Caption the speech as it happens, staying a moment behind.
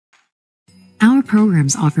Our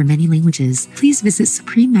programs offer many languages. Please visit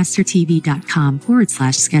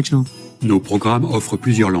suprememastertv.com/schedule. Nos programmes offrent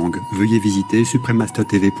plusieurs langues. Veuillez visiter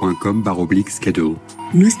suprememastertv.com/schedule.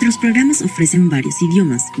 Nuestros programas ofrecen varios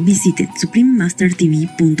idiomas. Visite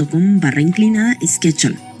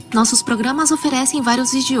suprememastertv.com/schedule. Nossos programas oferecem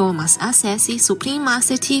vários idiomas. Acesse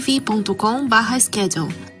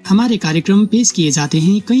suprememastertv.com/schedule. हमारे कार्यक्रम पेश किए जाते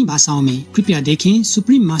हैं कई भाषाओं में। कृपया देखें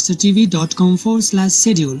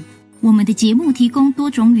suprememastertv.com/schedule。我们的节目提供多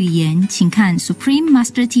种语言，请看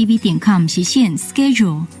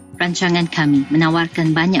suprememastertv.com/schedule。Rancangan kami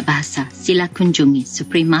menawarkan banyak bahasa. Sila kunjungi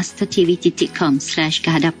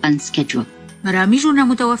suprememastertv.com/kehadapan-schedule. برامجنا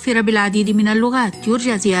متوفرة بالعديد من اللغات.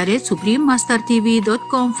 يرجى زيارة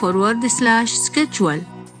suprememastertv.com/schedule.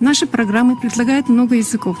 Наши программы предлагают много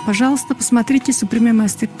языков. Пожалуйста, посмотрите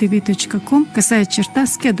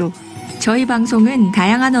suprememastertv.com/schedule. 저희 방송은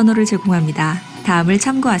다양한 언어를 제공합니다. 다음을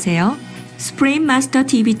참고하세요.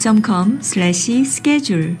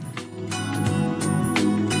 suprememastertv.com/schedule.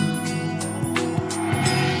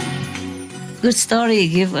 Good story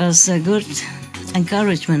give us a good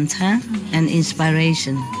encouragement, and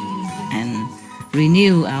inspiration, and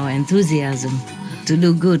renew our enthusiasm to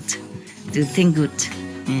do good, to think good,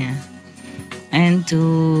 and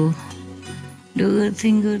to do good,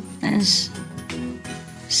 think good, as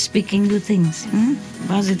speaking good things,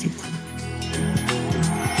 positive.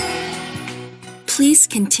 Please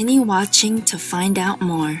continue watching to find out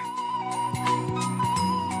more.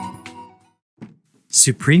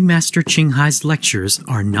 Supreme Master Ching Hai's lectures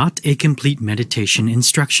are not a complete meditation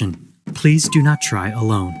instruction. Please do not try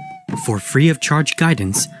alone. For free of charge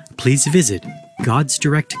guidance, please visit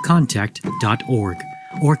godsdirectcontact.org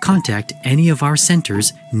or contact any of our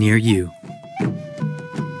centers near you.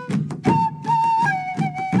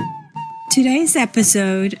 Today's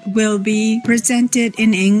episode will be presented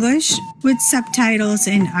in English with subtitles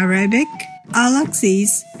in Arabic,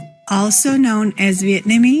 Alaxese, also known as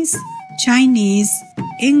Vietnamese, Chinese,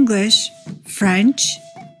 English, French,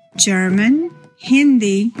 German,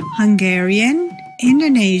 Hindi, Hungarian,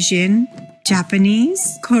 Indonesian,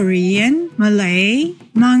 Japanese, Korean, Malay,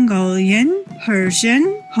 Mongolian,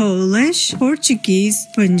 Persian, Polish, Portuguese,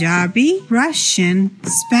 Punjabi, Russian,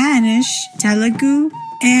 Spanish, Telugu,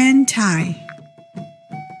 and Thai.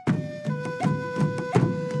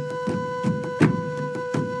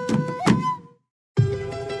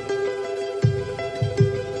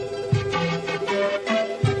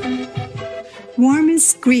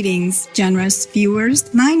 Warmest greetings, generous viewers.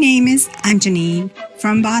 My name is Anjani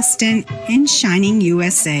from Boston in shining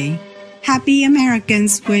USA. Happy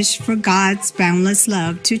Americans wish for God's boundless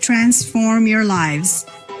love to transform your lives.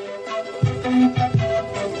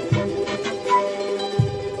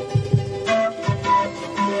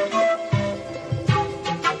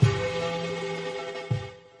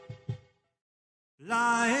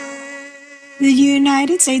 The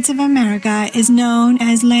United States of America is known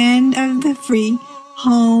as Land of the Free,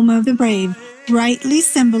 Home of the Brave. Rightly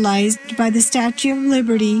symbolized by the Statue of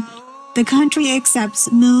Liberty, the country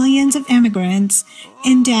accepts millions of immigrants,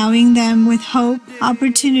 endowing them with hope,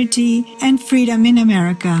 opportunity, and freedom in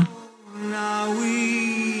America.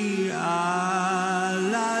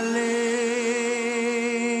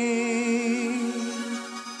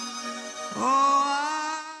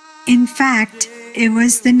 In fact, it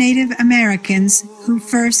was the Native Americans who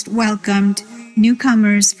first welcomed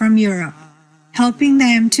newcomers from Europe, helping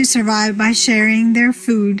them to survive by sharing their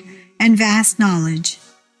food and vast knowledge.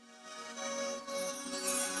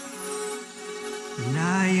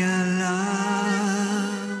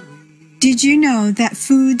 Did you know that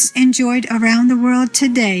foods enjoyed around the world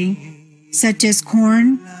today, such as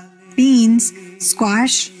corn, beans,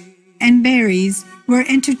 squash, and berries, were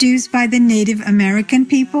introduced by the Native American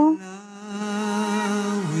people?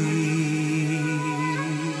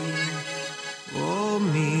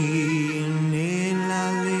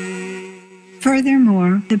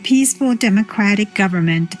 Furthermore, the peaceful democratic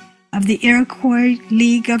government of the Iroquois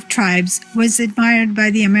League of Tribes was admired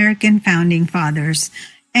by the American founding fathers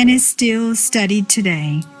and is still studied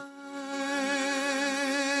today.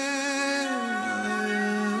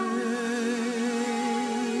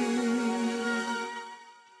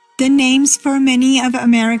 The names for many of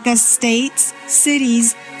America's states,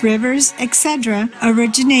 cities, rivers, etc.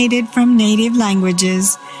 originated from native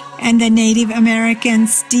languages, and the Native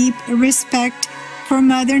Americans' deep respect for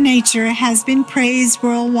Mother Nature has been praised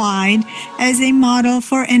worldwide as a model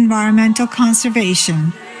for environmental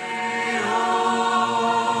conservation.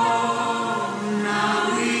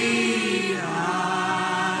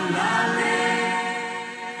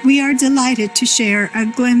 We are delighted to share a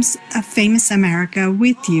glimpse of famous America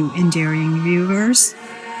with you, endearing viewers.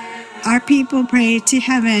 Our people pray to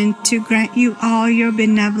heaven to grant you all your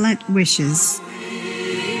benevolent wishes.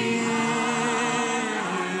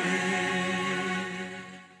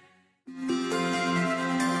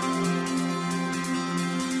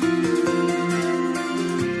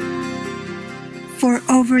 For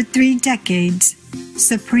over 3 decades,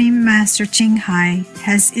 Supreme Master Ching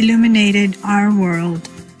has illuminated our world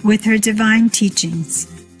with her divine teachings.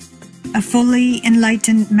 A fully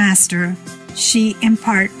enlightened master, she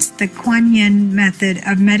imparts the Kuan Yin method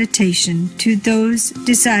of meditation to those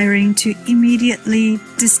desiring to immediately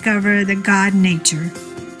discover the God nature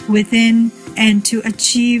within and to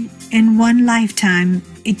achieve in one lifetime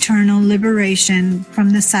eternal liberation from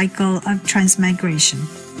the cycle of transmigration.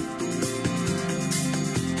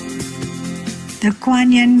 The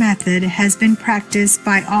Kuan Yin method has been practiced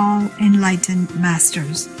by all enlightened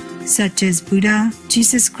masters, such as Buddha,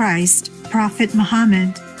 Jesus Christ, Prophet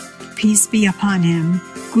Muhammad, peace be upon him,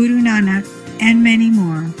 Guru Nanak, and many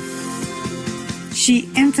more. She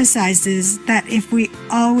emphasizes that if we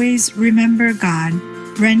always remember God,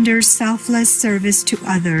 render selfless service to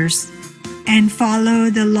others, and follow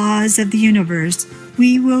the laws of the universe,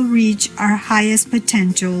 we will reach our highest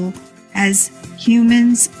potential as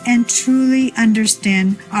humans and truly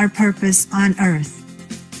understand our purpose on earth.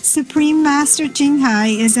 Supreme Master Ching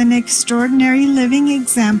is an extraordinary living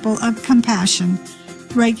example of compassion,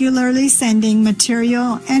 regularly sending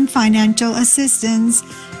material and financial assistance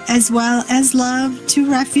as well as love to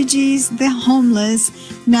refugees, the homeless,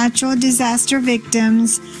 natural disaster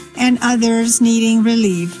victims, and others needing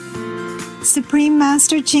relief. Supreme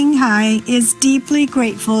Master Ching is deeply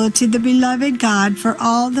grateful to the beloved God for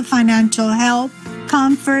all the financial help,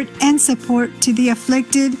 comfort, and support to the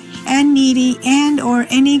afflicted and needy and or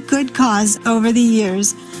any good cause over the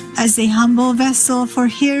years, as a humble vessel for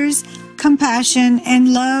His compassion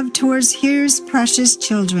and love towards His precious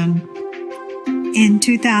children. In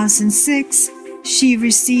 2006, she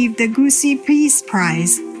received the Gusi Peace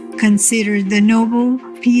Prize, considered the Nobel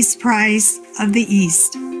Peace Prize of the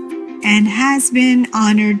East, and has been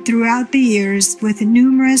honored throughout the years with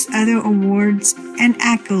numerous other awards and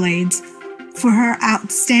accolades for her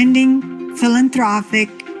outstanding philanthropic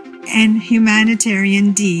and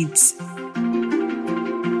humanitarian deeds.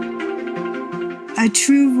 A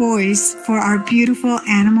true voice for our beautiful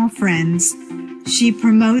animal friends, she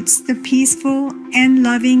promotes the peaceful and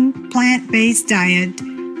loving plant-based diet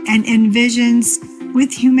and envisions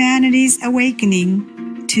with humanity's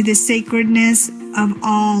awakening to the sacredness of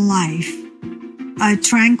all life, a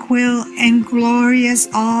tranquil and glorious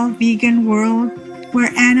all-vegan world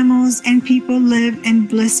where animals and people live in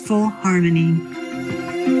blissful harmony.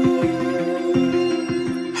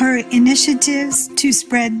 Her initiatives to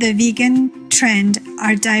spread the vegan trend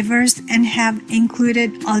are diverse and have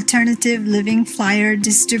included alternative living flyer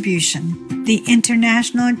distribution, the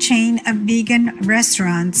international chain of vegan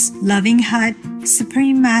restaurants, Loving Hut,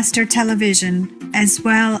 Supreme Master Television, as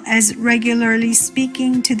well as regularly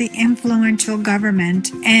speaking to the influential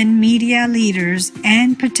government and media leaders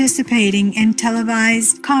and participating in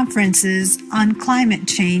televised conferences on climate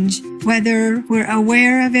change, whether we're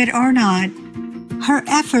aware of it or not. Her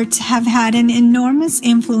efforts have had an enormous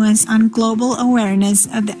influence on global awareness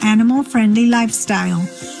of the animal-friendly lifestyle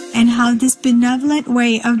and how this benevolent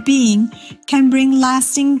way of being can bring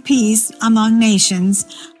lasting peace among nations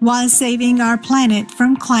while saving our planet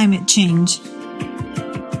from climate change.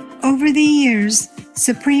 Over the years,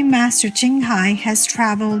 Supreme Master Ching has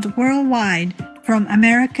traveled worldwide from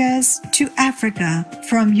Americas to Africa,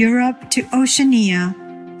 from Europe to Oceania,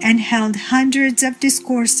 and held hundreds of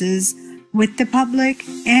discourses with the public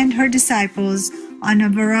and her disciples on a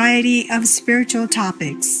variety of spiritual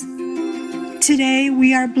topics. Today,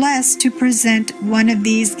 we are blessed to present one of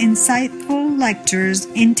these insightful lectures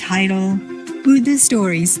entitled Buddhist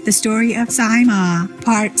Stories, the Story of Saima,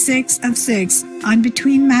 Part 6 of 6 on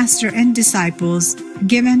Between Master and Disciples,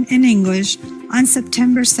 given in English on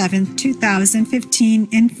September 7, 2015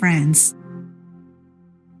 in France.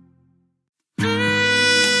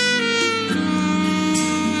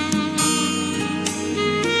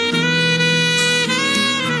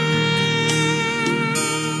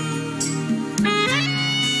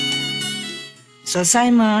 So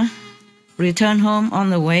Saima returned home on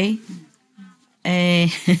the way.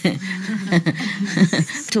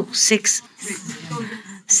 Took six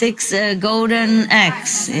golden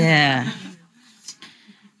eggs. Yeah.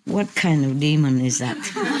 What kind of demon is that?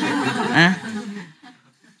 Huh?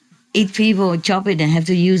 Eat people, chop it, and have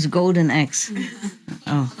to use golden eggs.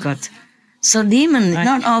 Oh God. So demon,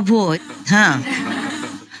 not all poor, huh?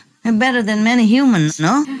 Better than many humans,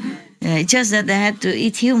 no? It's just that they had to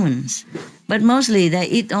eat humans. But mostly they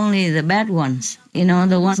eat only the bad ones,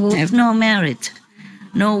 the ones who have no merit,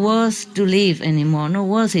 no worth to live anymore, no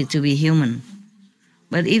worthy to be human.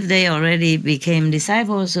 But if they already became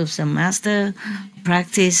disciples of some master,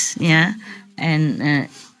 practice, and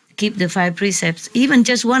keep the 5 precepts, even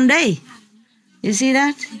just one day, you see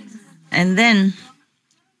that? And then,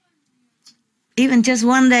 even just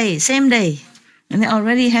one day, same day, and they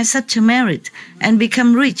already have such a merit and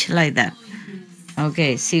become rich like that.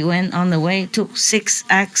 Okay, she went on the way, took 6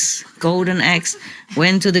 eggs, golden eggs,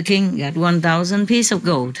 went to the king, got 1,000 pieces of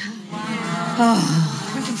gold. Oh.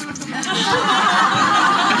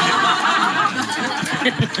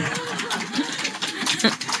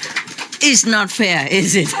 It's not fair,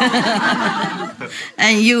 is it?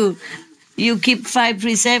 And you keep 5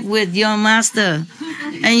 precepts with your master,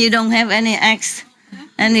 and you don't have any eggs,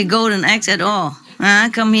 any golden eggs at all.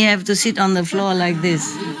 Come here, have to sit on the floor like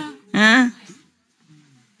this.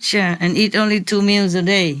 Sure, and eat only 2 meals a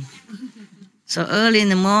day. So early in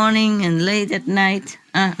the morning and late at night.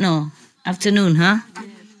 No, afternoon, huh?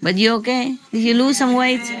 But you okay? Did you lose some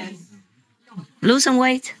weight? Lose some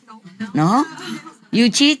weight? No? You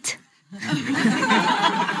cheat?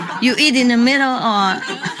 You eat in the middle or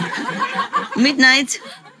midnight?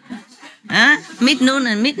 Mid-noon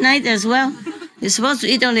and midnight as well? You're supposed to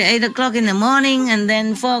eat only 8 o'clock in the morning and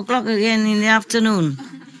then 4 o'clock again in the afternoon.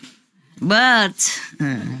 But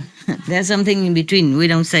there's something in between. We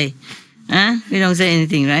don't say. We don't say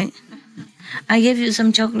anything, right? I gave you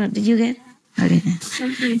some chocolate. Did you get? Okay.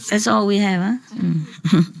 That's all we have, huh?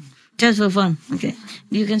 Just for fun. Okay.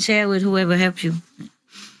 You can share with whoever helps you.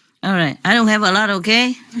 All right. I don't have a lot,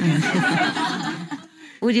 okay?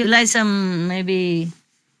 Would you like some maybe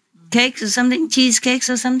cakes or something? Cheesecakes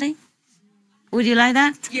or something? Would you like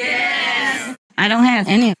that? Yes. I don't have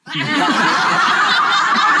any.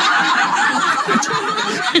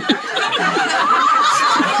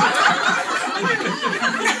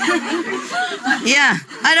 Yeah,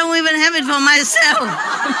 I don't even have it for myself.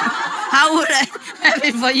 How would I have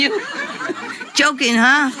it for you? Joking,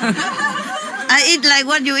 huh? I eat like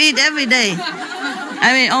what you eat every day.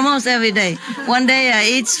 I mean, almost every day. One day I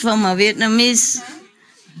eat from a Vietnamese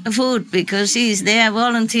food because she's there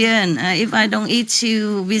volunteer, and if I don't eat, she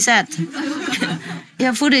will be sad.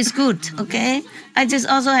 Your food is good, okay? I just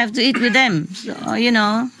also have to eat with them. So,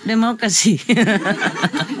 democracy.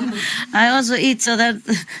 I also eat so that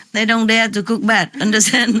they don't dare to cook bad,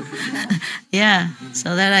 understand? Yeah,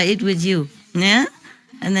 so that I eat with you, yeah?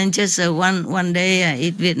 And then just one day I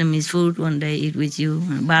eat Vietnamese food, one day I eat with you,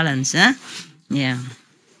 balance, huh? Yeah.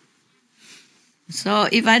 So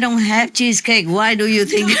if I don't have cheesecake, why do you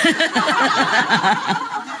think?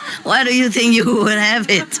 Why do you think you would have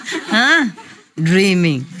it? Huh?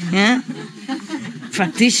 Dreaming, yeah?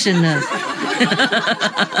 Practitioners.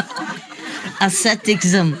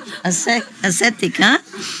 Asceticism. Ascetic, huh?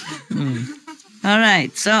 All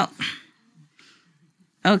right, so,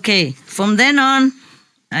 okay, from then on,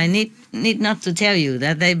 I need not to tell you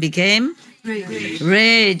that they became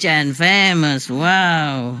rich and famous.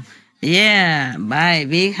 Wow. Yeah, buy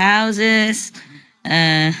big houses,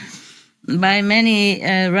 buy many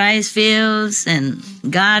rice fields and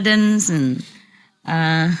gardens and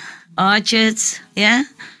orchards, yeah,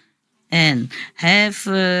 and have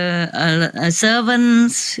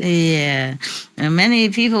servants, yeah. Many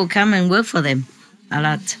people come and work for them, a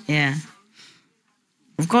lot, yeah.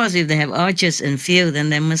 Of course, if they have orchards and fields, then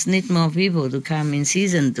they must need more people to come in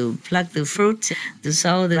season to pluck the fruit, to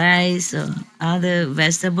sow the rice or other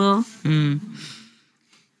vegetable.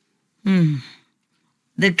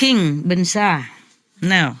 The king, Binsa,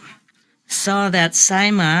 now saw that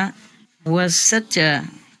Saima was such a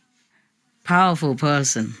powerful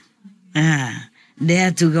person.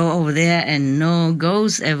 Dare to go over there and no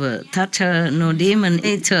ghost ever touch her, no demon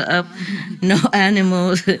ate her up, no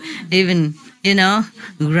animals even,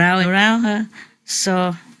 growl around her.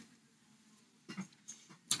 So,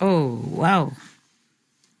 oh, wow.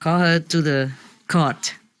 Call her to the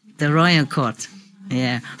court, the royal court.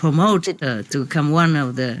 Yeah, promoted her to become one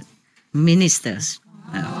of the ministers.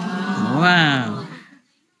 Wow.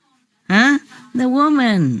 Huh? The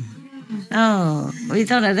woman. Oh, we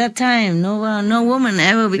thought at that time no woman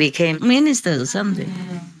ever became minister or something.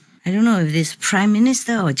 I don't know if this prime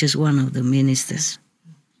minister or just one of the ministers.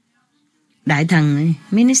 Đại Thằng,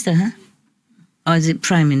 minister, huh? Or is it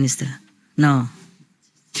prime minister? No.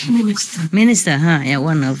 Minister, huh? Yeah,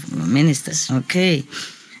 one of ministers. Okay.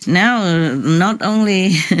 Now, not only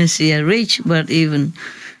is she rich, but even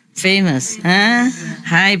famous, huh?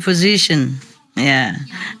 High position, yeah.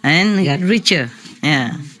 And got richer,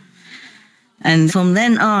 yeah. And from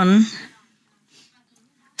then on,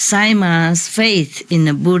 Saima's faith in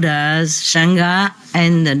the Buddha's Sangha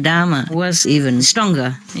and the Dharma was even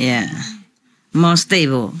stronger, more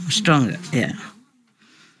stable, stronger,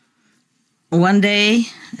 One day,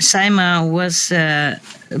 Saima was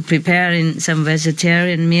preparing some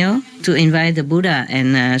vegetarian meal to invite the Buddha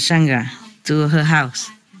and Sangha to her house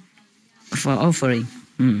for offering.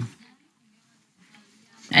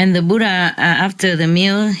 And the Buddha, after the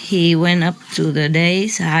meal, he went up to the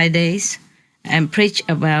high days, and preached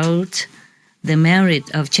about the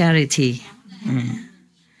merit of charity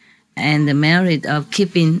and the merit of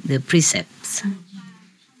keeping the precepts,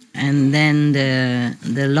 and then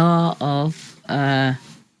the law of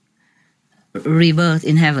rebirth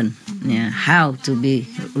in heaven, how to be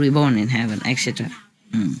reborn in heaven, etc.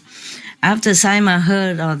 After Saima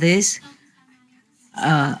heard all this,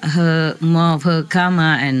 more of her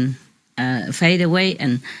karma and fade away,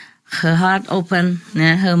 and her heart opened,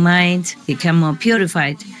 her mind became more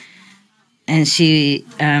purified, and she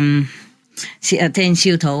attained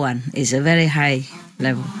Siêu Thổ One. It's a very high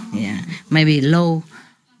level, maybe low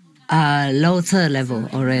third level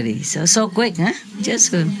already. So quick,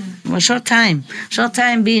 just a short time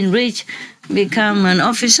being rich, become an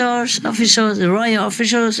officers, royal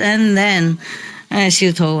officers, and then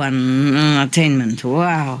Siêu Thổ One attainment.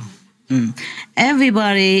 Wow.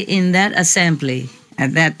 Everybody in that assembly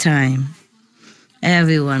at that time,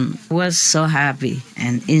 everyone was so happy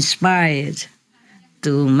and inspired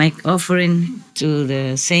to make offering to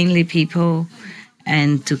the saintly people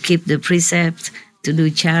and to keep the precept, to do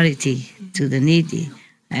charity to the needy,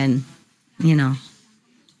 and,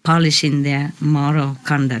 polishing their moral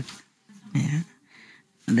conduct. And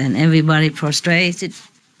then everybody prostrated,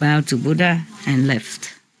 bowed to Buddha, and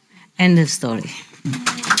left. End of story.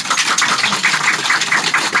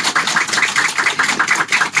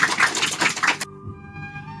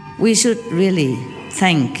 We should really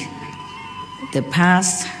thank the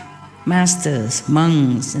past masters,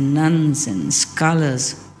 monks and nuns and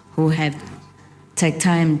scholars who have taken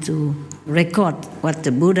time to record what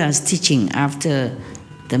the Buddha is teaching after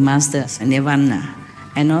the master's nirvana,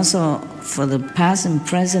 and also for the past and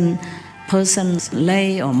present persons,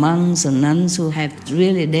 lay or monks or nuns who have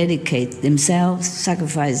really dedicated themselves,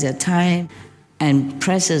 sacrificed their time and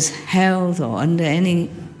precious health or under any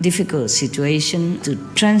difficult situation to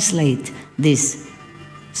translate this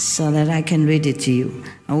so that I can read it to you.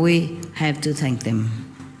 We have to thank them.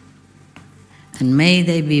 And may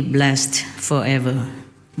they be blessed forever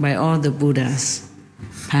by all the Buddhas,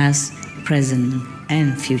 past, present,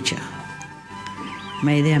 and future.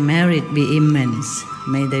 May their merit be immense.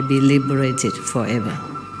 May they be liberated forever.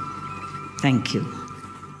 Thank you.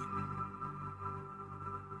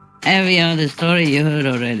 Every other story you heard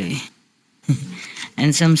already.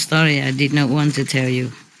 And some story I did not want to tell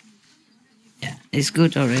you. It's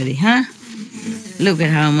good already, huh? Look at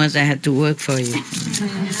how much I had to work for you.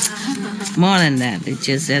 More than that. It's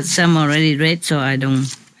just that some already read, so I don't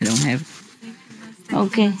have.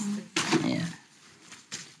 Okay.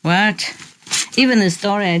 What? Even the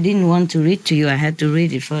story I didn't want to read to you, I had to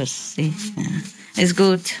read it first. See? It's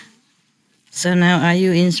good. So now, are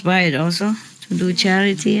you inspired also to do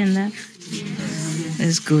charity and that?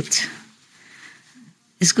 It's good.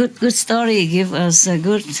 It's good story. Give us a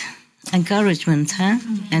good encouragement,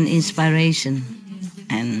 and inspiration,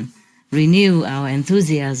 and renew our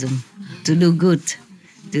enthusiasm to do good,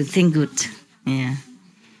 to think good,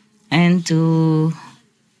 and to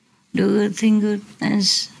do good, think good, and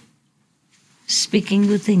speaking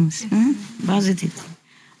good things, positive.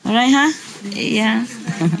 All right, Yeah.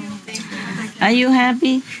 Are you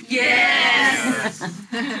happy? Yes.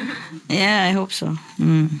 Yeah, I hope so.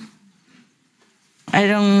 I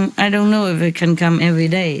don't know if I can come every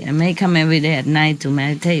day. I may come every day at night to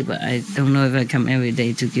meditate, but I don't know if I come every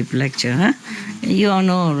day to give lecture, You all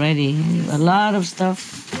know already. A lot of stuff,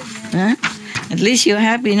 At least you're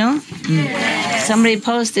happy, no? Yes. Somebody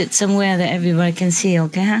posted somewhere that everybody can see,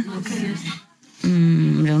 okay, Okay.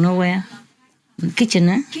 Don't know where.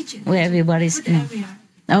 Kitchen, Kitchen. Where everybody's... No.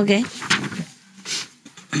 Okay.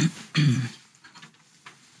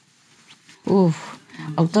 Ooh.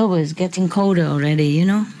 October is getting colder already,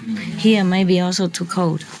 Here maybe also too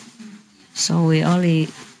cold. So we only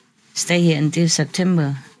stay here until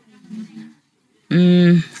September.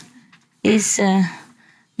 It's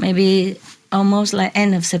maybe almost like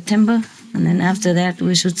end of September. And then after that,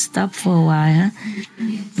 we should stop for a while,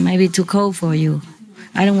 Maybe too cold for you.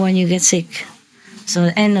 I don't want you to get sick. So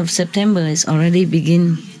the end of September is already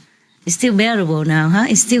begin. It's still bearable now,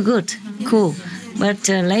 It's still good, cool. But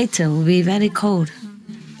later will be very cold.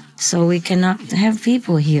 So we cannot have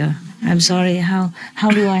people here. I'm sorry, how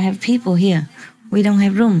do I have people here? We don't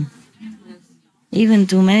have room. Even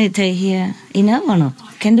to meditate here, enough or not?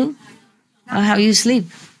 Can do? Or how you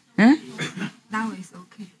sleep? Huh? Now it's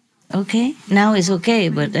okay. Okay? Now it's okay,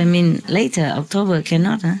 but I mean later, October,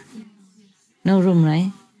 cannot, huh? No room,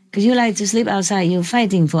 right? Because you like to sleep outside, you're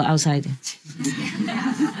fighting for outside.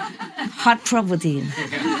 Hot property.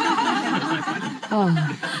 Oh.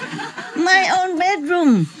 My own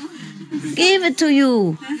bedroom. Give it to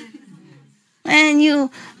you. And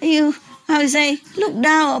you, how you say, look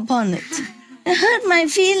down upon it. It hurt my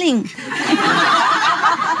feeling.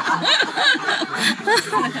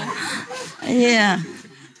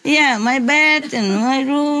 Yeah, my bed and my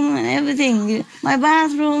room and everything. My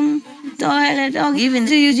bathroom, toilet, all given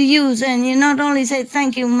to you to use. And you not only say,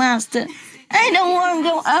 thank you, Master. I don't want to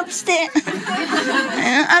go upstairs.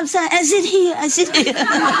 Upstairs, I sit here.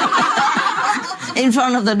 In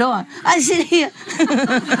front of the door. I sit here.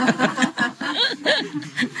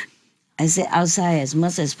 I say outside as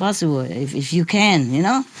much as possible, if you can, you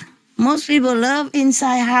know. Most people love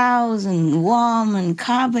inside house and warm and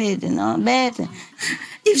carpet and all bed.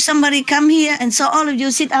 If somebody come here and saw all of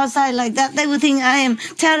you sit outside like that, they would think I am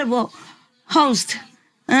terrible host.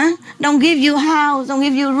 Huh? Don't give you house, don't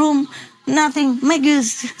give you room, nothing. Make you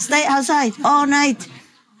stay outside all night.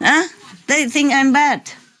 Huh? They think I'm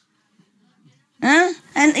bad. Huh?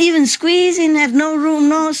 And even squeeze in, have no room,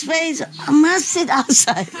 no space. I must sit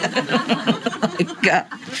outside. Oh my God.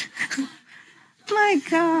 My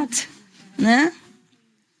God. Huh?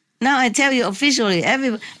 Now I tell you officially,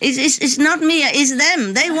 it's not me, it's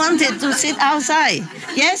them. They wanted to sit outside.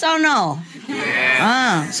 Yes or no?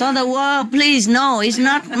 Yeah. So the world, please, no, it's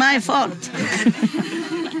not my fault.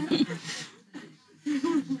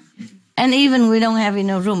 And even we don't have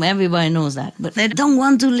enough room, everybody knows that. But they don't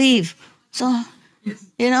want to leave. So,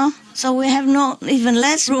 you know, so we have even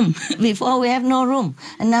less room. Before we have no room.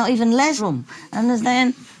 And now even less room.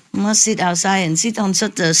 Understand? Must sit outside and sit on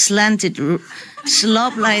such a slanted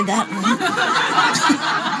slope like that.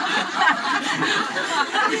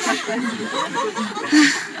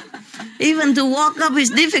 Even to walk up is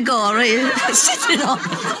difficult already. Sitting on.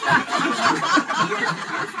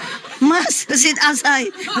 Must sit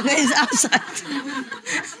outside. It's outside.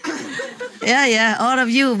 Yeah, all of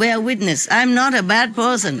you bear witness. I'm not a bad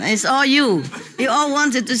person. It's all you. You all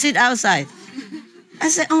wanted to sit outside. I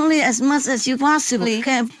say only as much as you possibly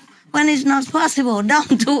can. When it's not possible,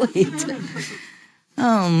 don't do it.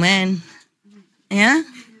 Oh, man. Yeah?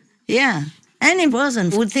 Yeah. Any person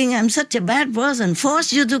would think I'm such a bad person.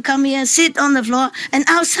 Force you to come here, sit on the floor, and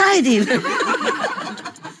outside even.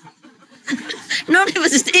 Not even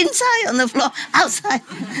inside on the floor, outside.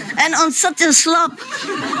 And on such a slope.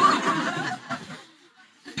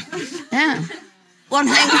 Yeah. One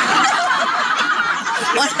had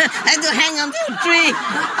to hang onto a tree.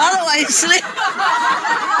 Otherwise, slip.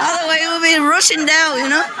 Otherwise, it will be rushing down, you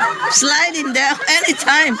know, sliding down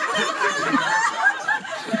anytime.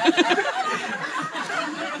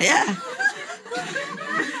 Yeah.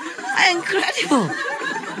 Incredible.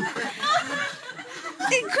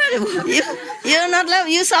 Incredible. You're not love.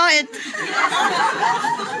 You saw it.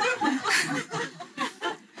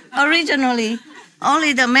 Originally,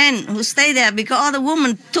 only the men who stay there because all the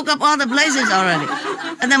women took up all the places already.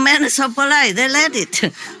 And the men are so polite, they let it.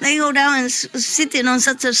 They go down and sitting on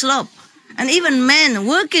such a slope. And even men,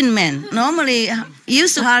 working men, normally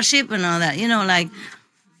used to hardship and all that, you know, like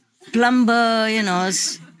plumber, you know,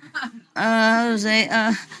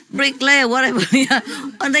 bricklayer, whatever.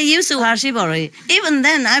 And they used to hardship already. Even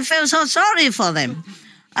then, I felt so sorry for them.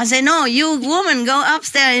 I say, no, you women go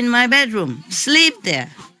upstairs in my bedroom, sleep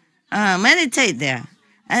there. Meditate there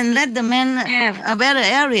and let the men have a better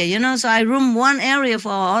area, you know. So I room one area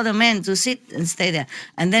for all the men to sit and stay there.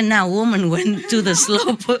 And then now woman went to the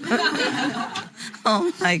slope.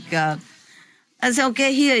 Oh my God. I said,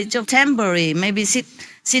 okay, here it's temporary. Maybe sit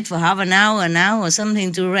for half an hour now or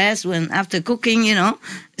something to rest when after cooking, you know,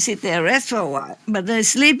 sit there, rest for a while. But the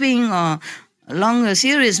sleeping or longer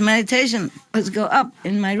serious meditation, let's go up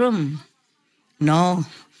in my room. No.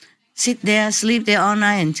 Sit there, sleep there all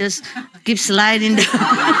night and just keep sliding down.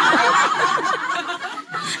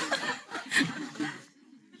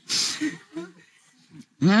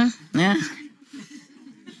 Yeah.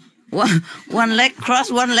 One leg cross,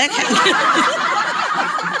 one leg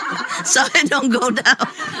so I don't go down.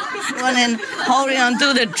 One hand holding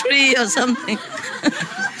onto the tree or something.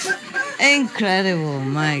 Incredible,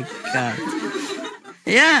 my God.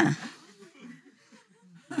 Yeah.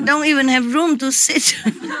 Don't even have room to sit.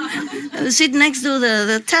 Sit next to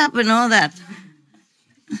the tap and all that.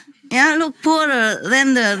 Yeah, look poorer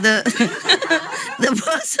than the the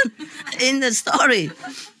person in the story.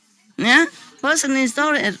 Yeah, person in the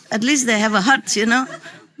story, at least they have a hut, you know.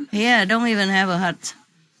 Here, don't even have a hut.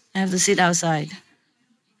 I have to sit outside.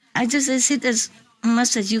 I just say sit as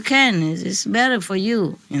much as you can. It's better for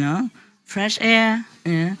you, you know. Fresh air,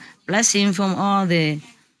 blessing from all the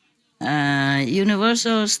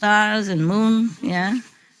universal stars and moon, yeah.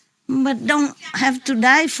 But don't have to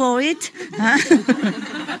die for it. Huh?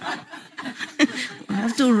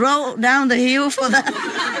 Have to roll down the hill for that.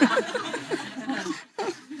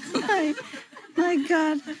 my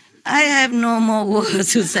God. I have no more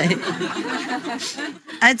words to say.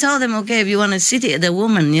 I told them, okay, if you want to sit here, the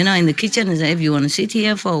woman, you know, in the kitchen, is if you want to sit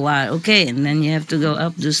here for a while, okay, and then you have to go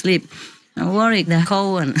up to sleep. And Warwick, the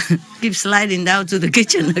cold and keep sliding down to the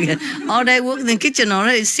kitchen again. All day work in the kitchen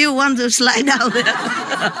already, still want to slide out there.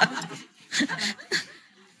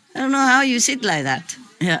 I don't know how you sit like that.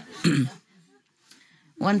 Yeah.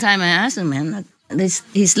 One time I asked him, man,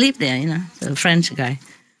 he sleep there, you know, the French guy.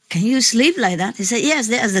 Can you sleep like that? He said, yes,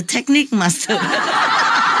 there's a technique, master.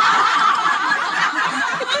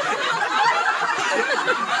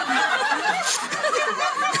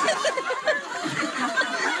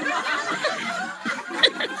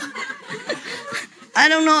 I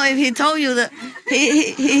don't know if he told you that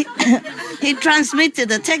he transmitted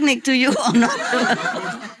the technique to you or not.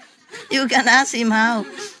 You can ask him how.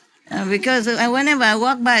 Because whenever I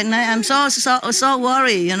walk by at night, I'm so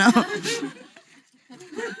worried, you know.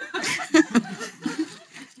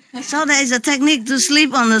 So there is a technique to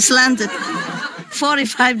sleep on the slanted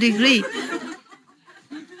 45 degree.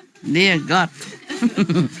 Dear God.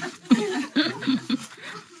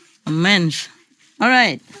 Mensch. All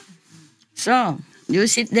right. So you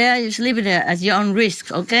sit there, you sleep there at your own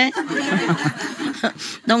risk, okay?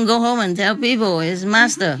 Don't go home and tell people it's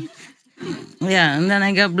master. Yeah, and then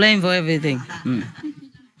I got blamed for everything.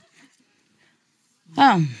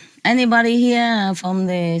 Oh, anybody here from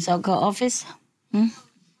the soccer office?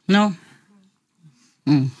 No?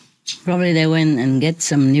 Probably they went and get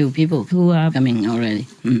some new people who are coming already.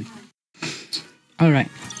 All right.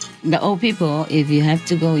 The old people, if you have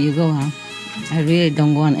to go, you go, huh? I really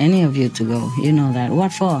don't want any of you to go. You know that.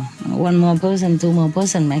 What for? One more person, two more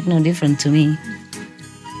person make no difference to me.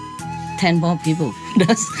 10 more people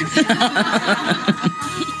does.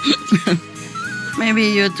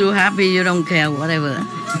 Maybe you're too happy, you don't care, whatever.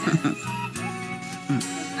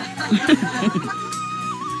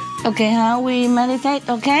 Okay, how we meditate,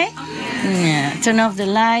 okay? Yeah. Turn off the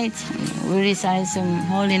lights. We recite some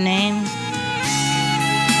holy names.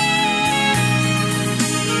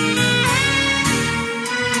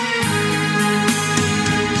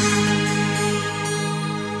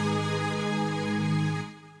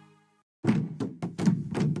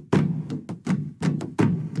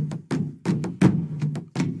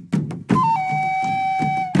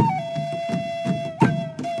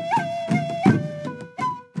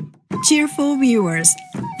 Cheerful viewers,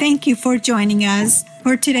 thank you for joining us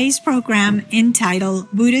for today's program entitled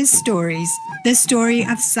Buddhist Stories, the story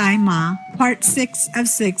of Sai Ma, part 6 of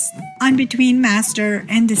 6 on Between Master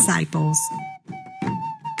and Disciples.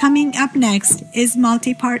 Coming up next is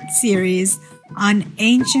multi-part series on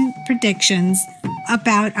ancient predictions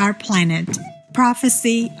about our planet,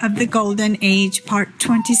 Prophecy of the Golden Age, part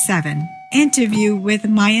 27. Interview with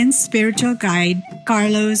Mayan spiritual guide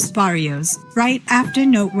Carlos Barrios, right after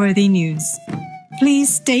noteworthy news.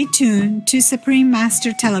 Please stay tuned to Supreme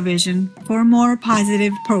Master Television for more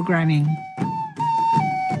positive programming.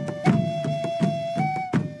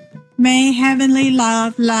 May heavenly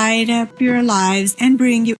love light up your lives and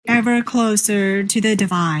bring you ever closer to the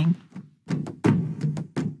divine.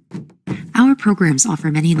 Our programs offer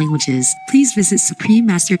many languages. Please visit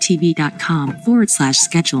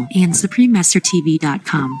suprememastertv.com/schedule and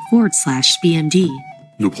suprememastertv.com/BMD.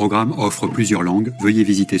 Nos programmes offrent plusieurs langues. Veuillez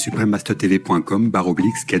visiter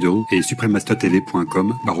suprememastertv.com/schedule et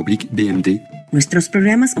suprememastertv.com/BMD. Nuestros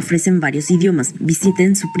programas ofrecen varios idiomas.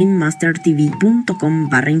 Visiten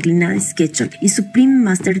suprememastertv.com/schedule e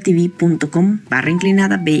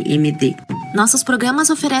suprememastertv.com/BMD. Nossos programas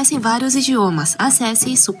oferecem vários idiomas.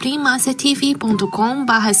 Acesse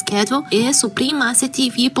suprememastertv.com/schedule e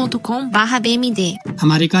suprememastertv.com/BMD.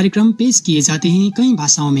 हमारे कार्यक्रम पेश किए जाते हैं कई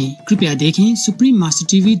भाषाओं में। कृपया देखें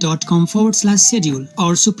suprememastertv.com/schedule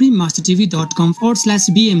और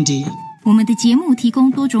suprememastertv.com/BMD。我们的节目提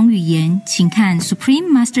供多种语言，请看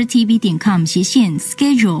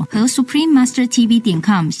suprememastertv.com/schedule 和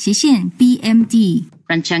suprememastertv.com/BMD。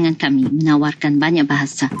Rancangan kami menawarkan banyak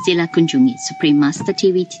bahasa. Sila kunjungi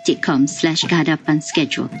suprememastertv.com/kehadapan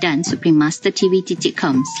schedule dan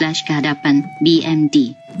suprememastertv.com/kehadapan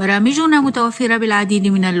BMD. برامج متوفرة بالعديد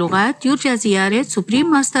من اللغات. يرجى زيارة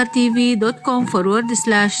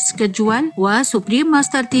suprememastertv.com/schedule و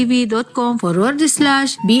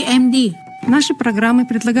suprememastertv.com/BMD. Наши программы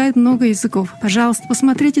предлагают много языков. Пожалуйста,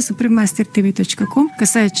 посмотрите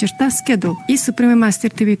suprememastertv.com/schedule и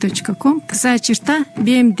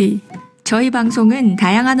suprememastertv.com/BMD. 저희 방송은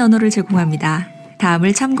다양한 언어를 제공합니다.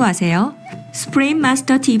 다음을 참고하세요.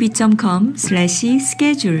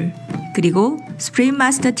 suprememastertv.com/schedule 그리고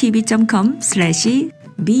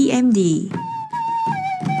suprememastertv.com/BMD